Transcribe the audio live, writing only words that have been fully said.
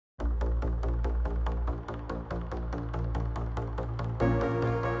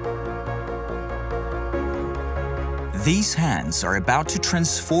These hands are about to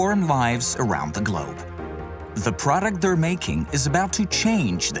transform lives around the globe. The product they're making is about to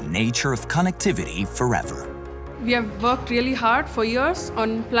change the nature of connectivity forever. We have worked really hard for years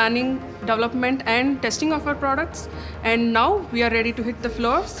on planning, development and testing of our products, and now we are ready to hit the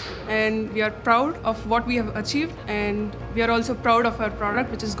floors, and we are proud of what we have achieved, and we are also proud of our product,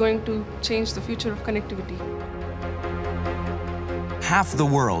 which is going to change the future of connectivity. Half the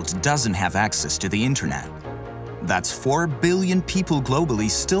world doesn't have access to the internet. That's 4 billion people globally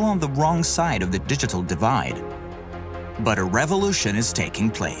still on the wrong side of the digital divide. But a revolution is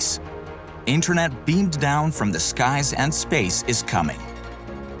taking place. Internet beamed down from the skies and space is coming.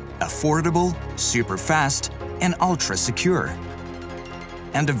 Affordable, super fast, and ultra secure.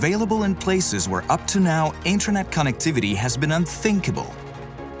 And available in places where up to now internet connectivity has been unthinkable.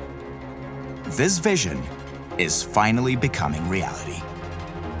 This vision is finally becoming reality.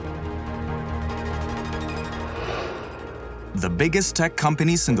 The biggest tech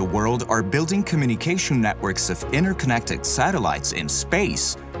companies in the world are building communication networks of interconnected satellites in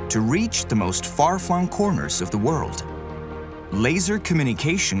space to reach the most far-flung corners of the world. Laser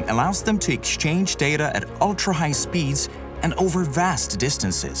communication allows them to exchange data at ultra-high speeds and over vast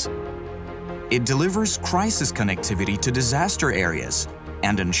distances. It delivers crisis connectivity to disaster areas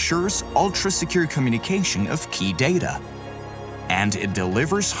and ensures ultra-secure communication of key data. And it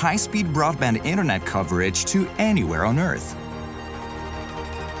delivers high-speed broadband internet coverage to anywhere on Earth.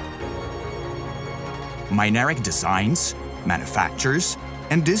 Mynaric designs, manufactures,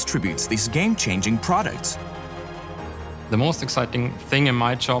 and distributes these game-changing products. The most exciting thing in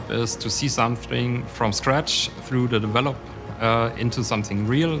my job is to see something from scratch through the develop into something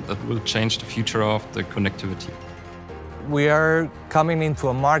real that will change the future of the connectivity. We are coming into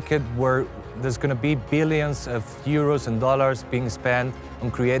a market where there's going to be billions of euros and dollars being spent on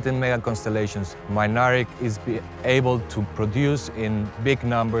creating mega constellations. Mynaric is able to produce in big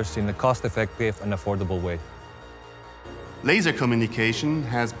numbers in a cost-effective and affordable way. Laser communication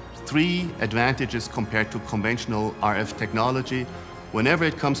has 3 advantages compared to conventional RF technology. Whenever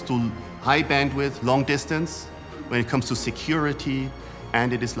it comes to high bandwidth, long distance, when it comes to security,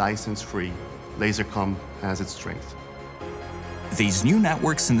 and it is license-free, Lasercom has its strength. These new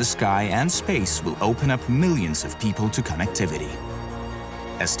networks in the sky and space will open up millions of people to connectivity,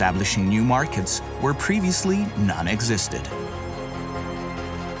 establishing new markets where previously none existed.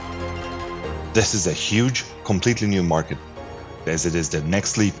 This is a huge, completely new market, as it is the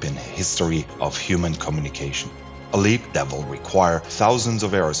next leap in history of human communication. A leap that will require thousands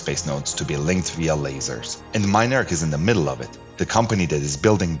of aerospace nodes to be linked via lasers. And Mynaric is in the middle of it, the company that is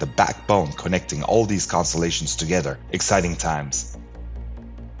building the backbone connecting all these constellations together. Exciting times.